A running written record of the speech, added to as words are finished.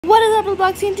What is up,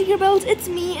 RobloxianTinkerbell? It's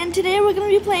me, and today we're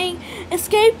going to be playing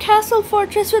Escape Castle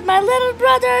Fortress with my little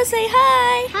brother. Say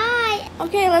hi! Hi!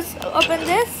 Okay, let's open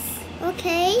this.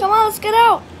 Okay. Come on, let's get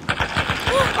out.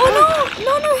 Oh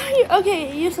no! No!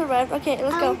 Okay, you survived. Okay,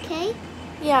 let's go. Okay.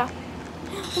 Yeah.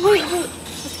 Wait.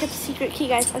 Let's get the secret key,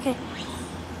 guys. Okay.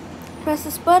 Press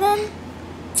this button.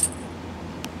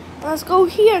 Let's go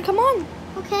here. Come on.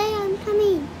 Okay, I'm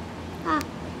coming.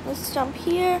 Let's jump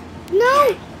here.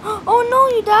 No! Oh no,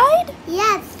 you died?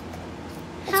 Yes.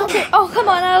 It's okay. Oh, come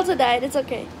on, I also died. It's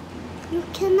okay. You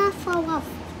cannot fall off.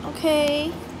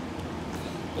 Okay.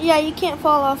 Yeah, you can't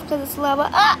fall off because it's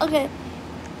lava. Ah, okay.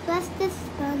 Press this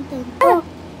button. Let's go.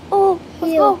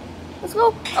 Let's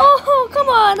go. Oh, come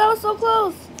on, that was so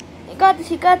close. You got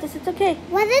this, it's okay.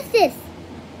 What is this?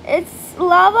 It's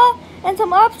lava and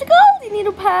some obstacles you need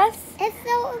to pass. It's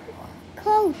so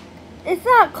cold. It's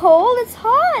not cold, it's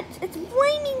hot. It's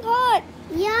flaming hot.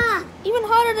 Yeah. Even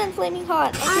hotter than flaming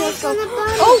hot. Okay, let's go.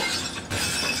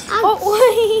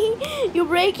 Oh, you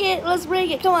break it. Let's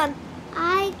break it. Come on.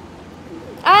 I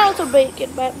also broke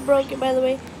it by the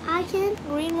way. I can.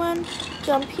 Green one.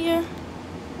 Jump here.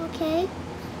 Okay.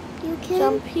 You can.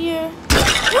 Jump here.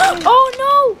 Oh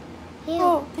no! Here.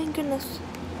 Oh, thank goodness.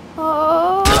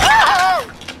 Oh.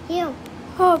 Here.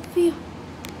 Oh, phew.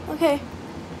 Okay.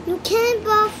 You can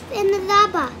both in the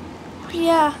lava.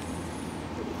 Yeah.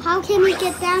 How can we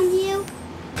get down here?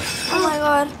 Oh my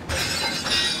god.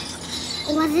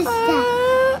 What is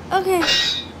that? Okay.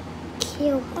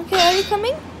 Kill. Okay, are you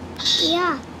coming?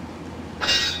 Yeah.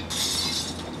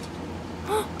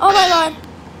 Oh my god.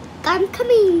 I'm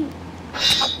coming.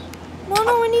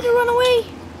 No, we need to run away.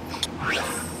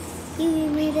 You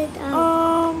made it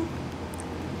out.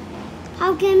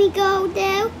 How can we go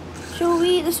there? Should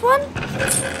we eat this one?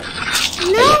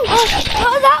 No!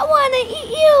 Oh, that one! I eat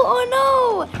you! Oh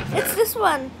no! It's this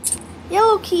one.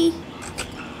 Yellow key.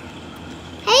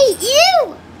 Hey,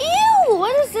 you! Ew!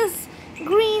 What is this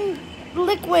green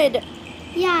liquid?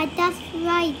 Yeah, that's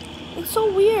right. It's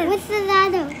so weird. What's the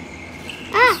ladder?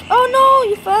 Ah! Oh no!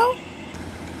 You fell?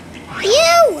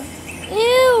 You!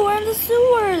 Ew! We're in the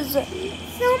sewers.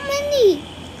 So many.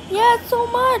 Yeah, it's so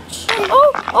much.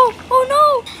 Oh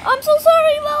no! I'm so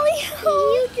sorry, Molly.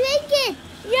 You drink it.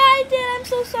 Yeah, I did. I'm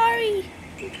so sorry.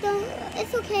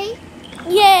 It's okay.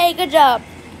 Yay, good job.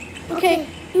 Okay.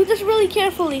 Do this really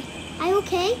carefully. Are you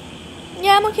okay?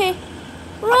 Yeah, I'm okay.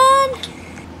 Run!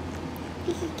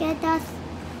 You can get us.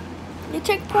 Your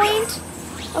checkpoint.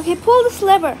 Okay, pull this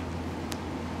lever.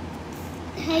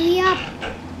 Hurry up.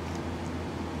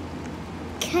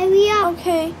 Hurry up.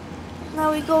 Okay.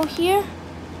 Now we go here.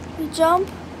 We jump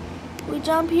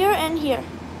here and here.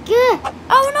 Good.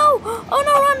 Oh no! Oh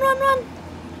no! Run!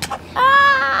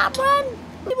 Ah! Run!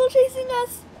 People chasing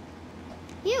us.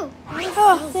 You.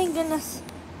 Oh, thank goodness.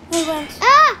 They went.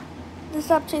 Ah! They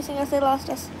stopped chasing us. They lost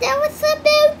us. There was a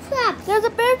bear trap. There's a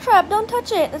bear trap. Don't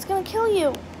touch it. It's gonna kill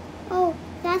you. Oh,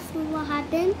 that's what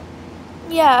happened.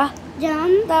 Yeah.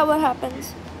 Jump. That what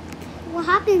happens. What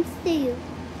happens to you?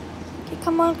 Okay,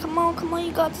 come on.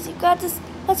 You got this.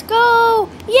 Let's go!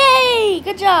 Yay!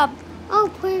 Good job. Oh,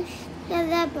 push the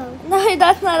lever. No,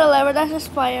 that's not a lever. That's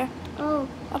just fire. Oh.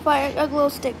 A glow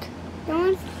stick.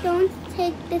 Don't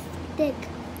take the stick.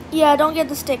 Yeah, don't get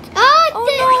the stick.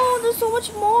 Oh no, there's so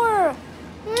much more.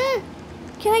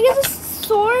 Can I get a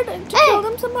sword to kill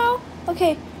them somehow?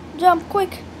 Okay, jump,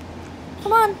 quick.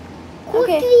 Come on.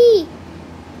 Quickly,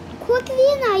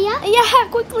 Naya. Yeah,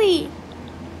 quickly.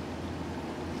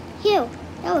 Here,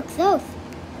 that was close.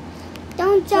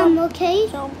 Don't jump, okay?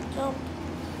 Jump.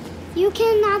 You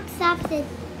cannot stop this.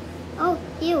 Oh,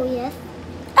 here, yes.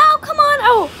 Oh, come on.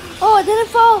 Oh, it didn't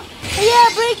fall. Yeah,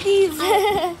 break these.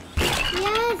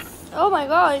 Yes. Oh my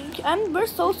god, we're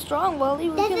so strong, Wally.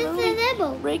 We can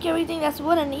literally break everything that's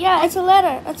wooden. Yeah, it's a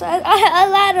ladder. It's a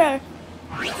ladder.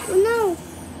 No.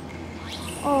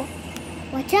 Oh.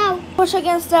 Watch out. Push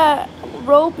against that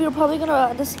rope. You're probably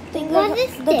gonna,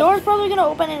 the door's probably gonna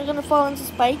open and you're gonna fall into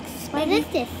spikes. What is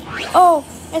this? Oh,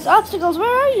 it's obstacles. Where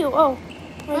are you? Oh,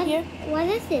 here. What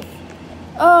is this?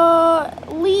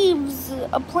 Leaves.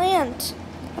 A plant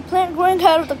growing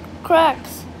out of the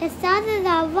cracks. Is that the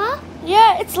lava?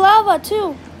 Yeah, it's lava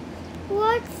too.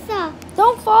 What's that?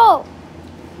 Don't fall.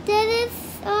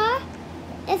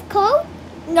 It's cold?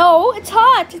 No, it's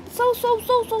hot. It's so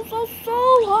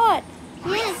hot.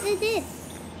 Yes, it is.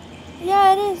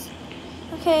 Yeah, it is.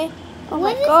 Okay. Oh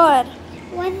What my is god.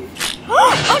 What?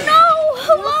 Oh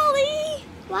no, Molly!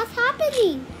 What's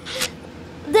happening?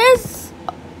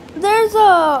 There's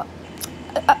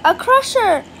a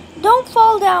crusher. Don't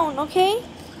fall down, okay?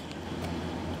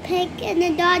 Pig and the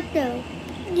doctor.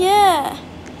 Yeah.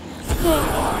 Okay.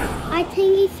 I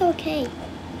think it's okay.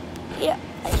 Yeah.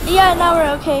 Yeah, now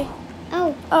we're okay.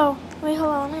 Oh. Oh, wait,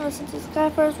 hold on. Let me listen to this guy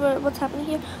first. What's happening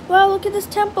here? Wow, look at this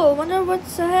temple. Wonder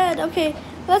what's ahead. Okay,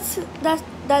 that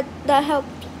helped.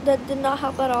 That did not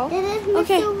help at all. That is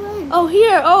Okay. Mr. Run. Oh,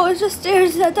 here. Oh, it's just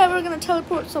stairs. I thought we were gonna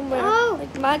teleport somewhere. Oh.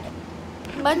 Like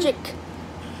magic.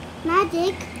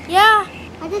 Magic. Yeah.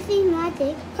 I just see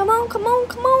magic. Come on, come on,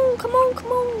 come on, come on,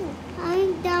 come on.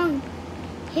 I'm down.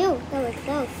 Hill. That was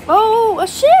close. Oh, a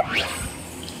ship.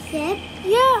 Ship.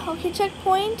 Yeah. Okay,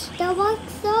 checkpoint. That was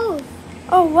close.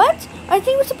 Oh, what? I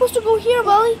think we're supposed to go here,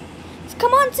 Wally.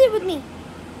 Come on, sit with me.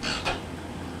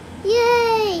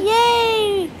 Yay.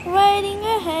 Yay! Riding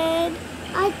ahead.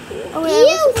 Oh, wait,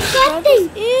 Ew, something.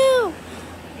 Ew!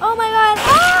 Oh my god!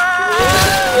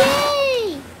 Ah!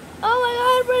 Yay. Oh my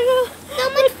god, we're So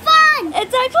much fun. It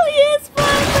actually is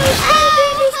fun, but it's so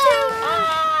dangerous too.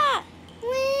 Ah!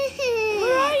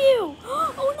 Where are you?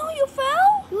 Oh no, you fell?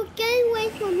 You can't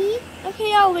wait for me.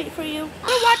 Okay, I'll wait for you.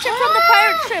 Oh, watch it from the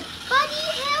pirate ship. Buddy,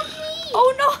 help me.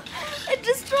 Oh no, it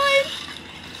destroyed.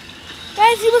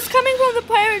 Guys, he was coming from the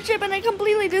pirate ship and I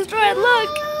completely destroyed. Look.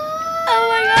 Oh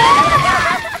my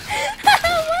god.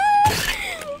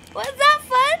 Was that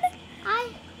fun?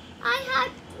 I had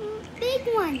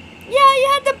big one. Yeah, you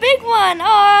had the big one. Oh,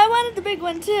 I wanted the big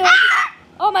one too.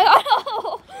 Oh my god.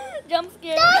 Oh, jump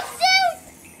scare. Don't shoot.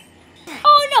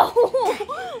 Oh no.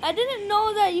 I didn't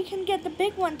know that you can get the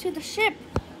big one to the ship.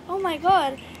 Oh my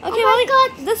god. Okay, Oh my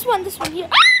god. This one here.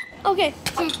 Okay.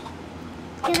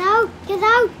 Get out. Get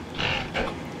out.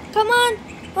 Come on.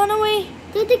 Run away.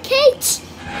 To the cage.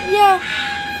 Yeah.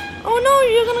 Oh no,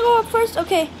 you're gonna go up first.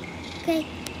 Okay. Okay.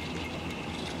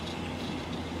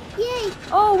 Yay.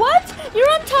 Oh, what? You're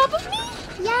on top of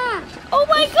me? Yeah. Oh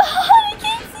my god, I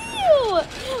can't see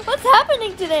you. What's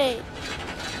happening today?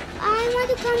 I want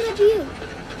to come with you.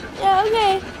 Yeah,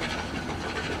 okay.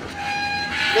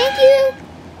 Thank you.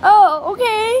 Oh,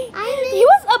 okay. I'm in. He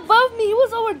was above me. He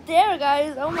was over there,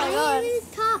 guys. Oh my god. I'm in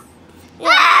the top.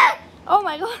 Yeah. Oh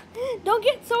my god. Don't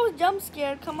get so jump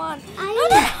scared. Come on. No.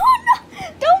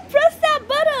 Don't press that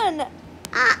button.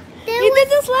 You did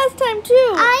this last time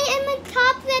too. I am on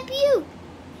top with you.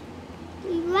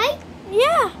 Right?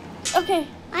 Yeah. Okay.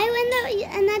 I went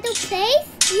to another place?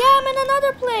 Yeah, I'm in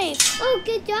another place. Oh,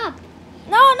 good job.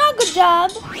 No, not good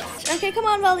job. Okay, come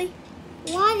on, Wally.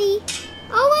 Wally.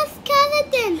 Oh, a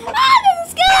skeleton. Ah, there's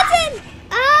a skeleton.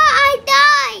 I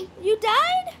died. You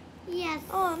died? Yes.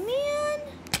 Oh, man.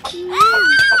 Yeah.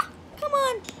 Ah, come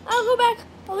on. I'll go back.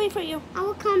 I'll wait for you. I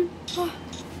will come.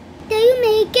 Did you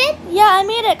make it? Yeah, I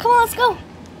made it. Come on, let's go.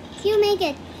 You make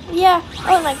it. Yeah.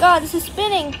 Oh my god, this is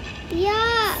spinning.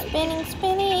 Yeah. Spinning,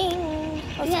 spinning.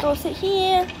 Let's Yeah. go sit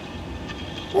here.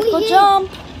 Let's Oh, go yeah.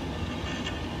 jump.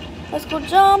 Let's go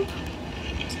jump.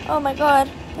 Oh my god.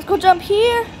 Let's go jump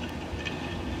here.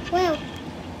 Well.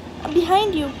 I'm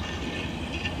behind you.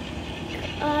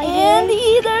 Yeah.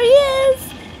 There he is.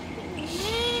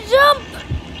 Jump.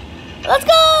 Let's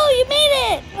go. You made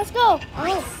it. Let's go.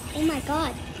 Oh my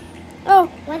god. Oh.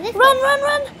 What is Run, this?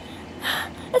 run.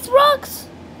 It's rocks.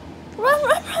 Run.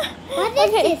 What is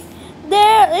Okay. this?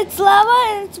 There, it's lava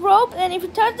and it's rope, and if you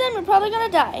touch them, you're probably gonna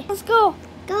die. Let's go.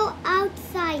 Go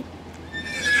outside.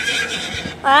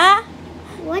 Ah?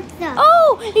 What's up?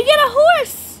 Oh, you get a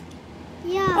horse.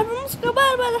 Yeah.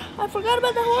 I forgot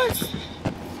about the horse.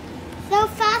 So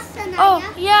fast, Anaya.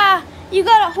 Oh, yeah. You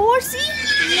got a horsey?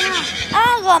 Yeah.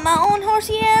 I got my own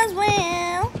horsey as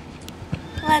well.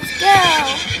 Let's go.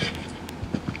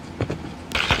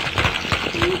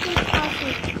 You get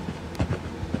coffee.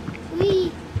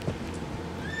 We.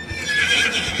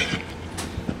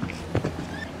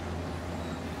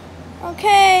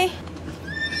 Okay.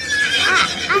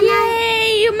 Anaya.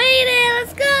 Yay, you made it.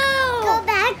 Let's go. Go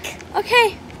back.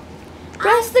 Okay.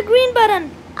 Press the green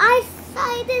button. I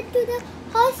decided to the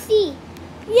horsey.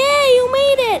 Yay, you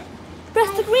made it. Press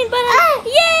the green button.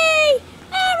 Yay.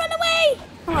 Run away.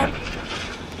 Come on.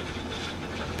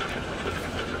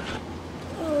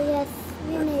 Oh yes,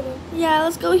 we made it. Yeah,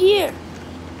 let's go here.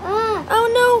 Oh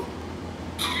no.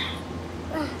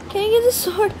 Can you get the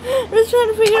sword? We're just trying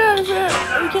to figure out if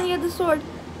we can get the sword.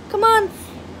 Come on.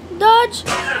 Dodge.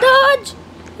 Dodge.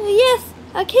 Yes,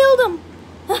 I killed him.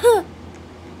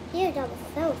 Here, that was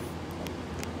so.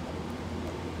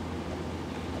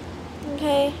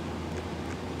 Okay.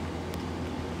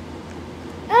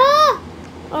 Oh.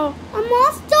 A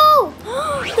monster!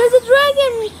 There's a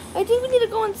dragon. I think we need to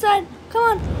go inside. Come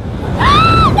on.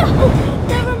 Ah, no.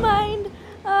 Never mind.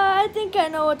 I think I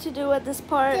know what to do at this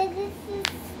part. This is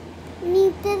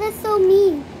mean. This is so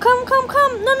mean. Come.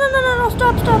 No.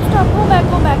 Stop.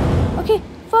 Go back. Okay,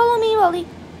 follow me, Wally.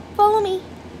 Follow me.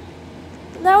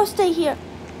 Now stay here.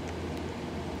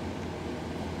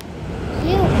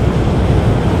 You.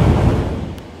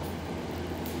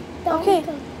 Okay.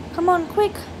 Come on,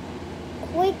 quick.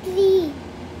 Quickly.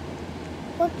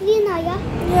 Quickly, Naya.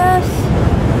 Yes.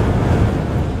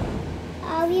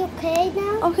 Are we okay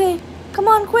now? Okay. Come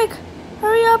on, quick.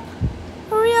 Hurry up.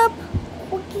 Hurry up.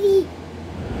 Quickly.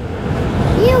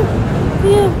 You.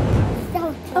 Phew.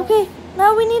 So Okay.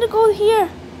 Now we need to go here.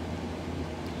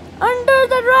 Under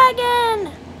the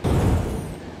dragon.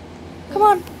 Come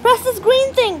on. Press this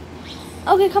green thing.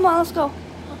 Okay, come on. Let's go.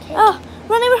 Okay.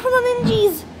 Run away from the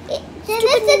ninjas.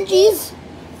 Stupid ninjas.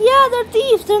 Yeah, they're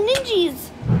thieves. They're ninjas.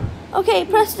 Okay,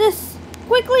 press this.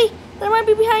 Quickly. They might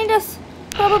be behind us.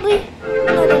 Probably.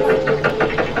 No, they're not.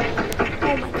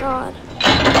 Oh my god.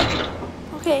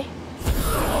 Okay.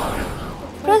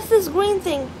 Press this green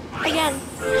thing. Again.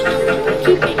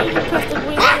 Keep making you press the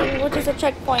green thing, which is a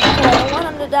checkpoint. So I don't want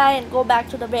them to die and go back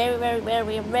to the very, very,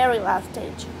 very, very last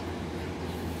stage.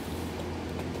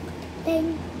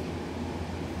 Then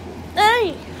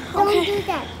Hey! don't Okay. do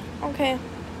that. Okay.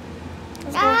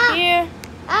 Let's go here.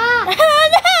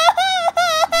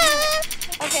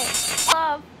 Okay.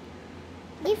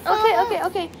 You fall.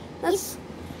 Okay.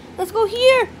 Let's go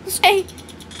here. Stay.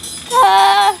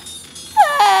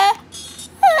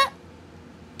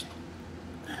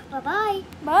 Bye-bye.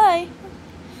 Bye.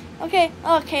 Okay.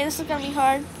 This is gonna be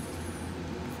hard.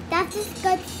 That's a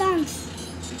good song.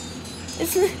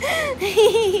 It's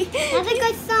That's a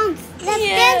good song. Let's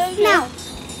Yeah, dance okay. now.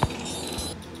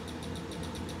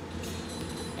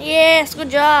 Yes, good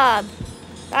job.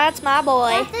 That's my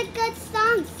boy. That's a good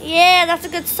song. Yeah, that's a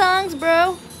good songs,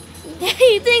 bro.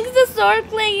 He thinks the sword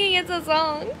clanging is a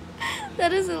song.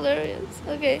 That is hilarious.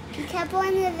 Okay. Be careful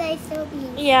on the laser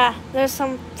beam. Yeah, there's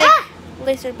some thick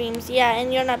laser beams. Yeah,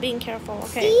 and you're not being careful.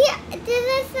 Okay. See,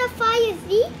 this is a fire.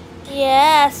 See?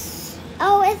 Yes.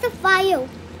 Oh, it's a fire.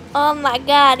 Oh my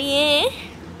god, yeah.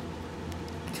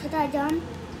 Should I jump?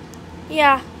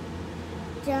 Yeah.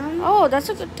 Jump. Oh, that's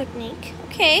a good technique.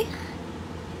 Okay.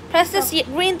 Press this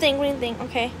green thing.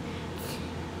 Okay.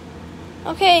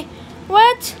 Okay.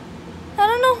 What? I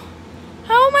don't know.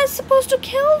 How am I supposed to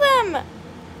kill them?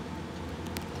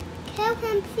 Kill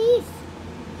him, please.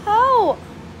 How?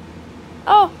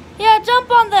 Oh, yeah,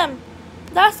 jump on them.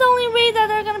 That's the only way that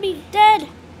they're gonna be dead.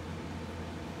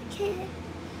 Okay.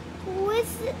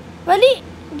 What's it? Ready?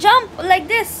 Jump like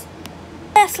this.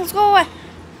 Yes, let's go away.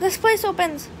 This place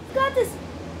opens. Got this.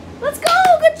 Let's go.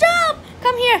 Good job.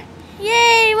 Come here.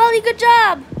 Yay, Welly, good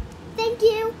job. Thank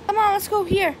you. Come on, let's go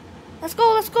here. Let's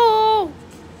go. Let's go.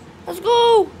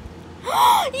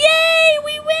 Yay,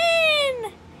 we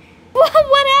win.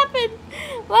 What happened?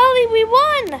 Welly, we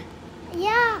won.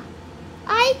 Yeah.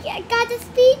 I got a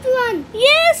speed run.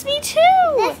 Yes, me too.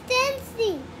 Let's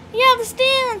dancing. Yeah, let's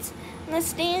dance.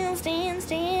 Let's dance.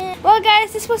 Well,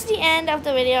 guys, this was the end of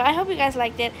the video. I hope you guys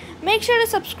liked it. Make sure to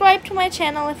subscribe to my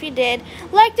channel if you did.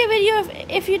 Like the video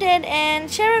if you did, and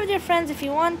share it with your friends if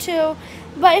you want to.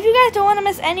 But if you guys don't want to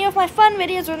miss any of my fun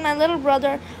videos with my little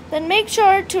brother, then make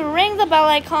sure to ring the bell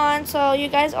icon so you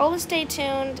guys always stay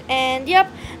tuned. And yep,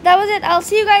 that was it. I'll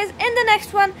see you guys in the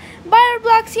next one. Bye,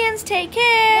 Robloxians. Take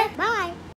care. Bye.